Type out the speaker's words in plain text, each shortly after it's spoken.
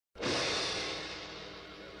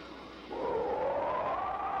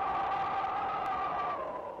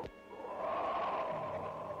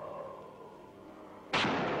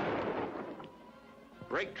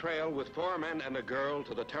break trail with 4 men and a girl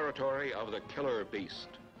to the territory of the killer beast.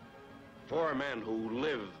 4 men who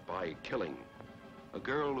live by killing. A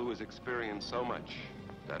girl who has experienced so much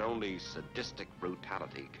that only sadistic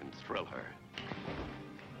brutality can thrill her.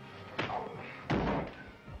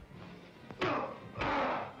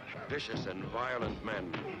 Vicious and violent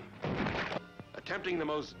men, attempting the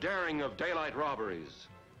most daring of daylight robberies,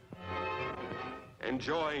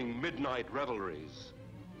 enjoying midnight revelries,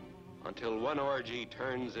 until one orgy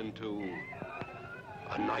turns into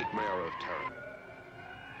a nightmare of terror.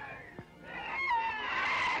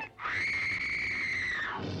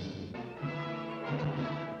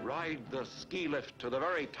 Ride the ski lift to the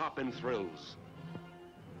very top in thrills.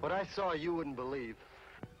 What I saw, you wouldn't believe.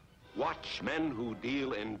 Watch men who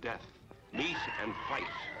deal in death, meet and fight.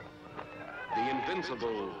 The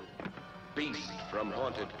invincible beast from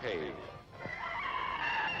Haunted Cave.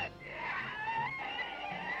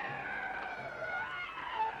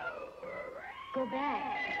 Go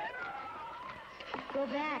back. Go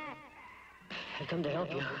back. I come to help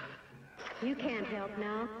you. You can't help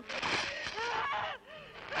now.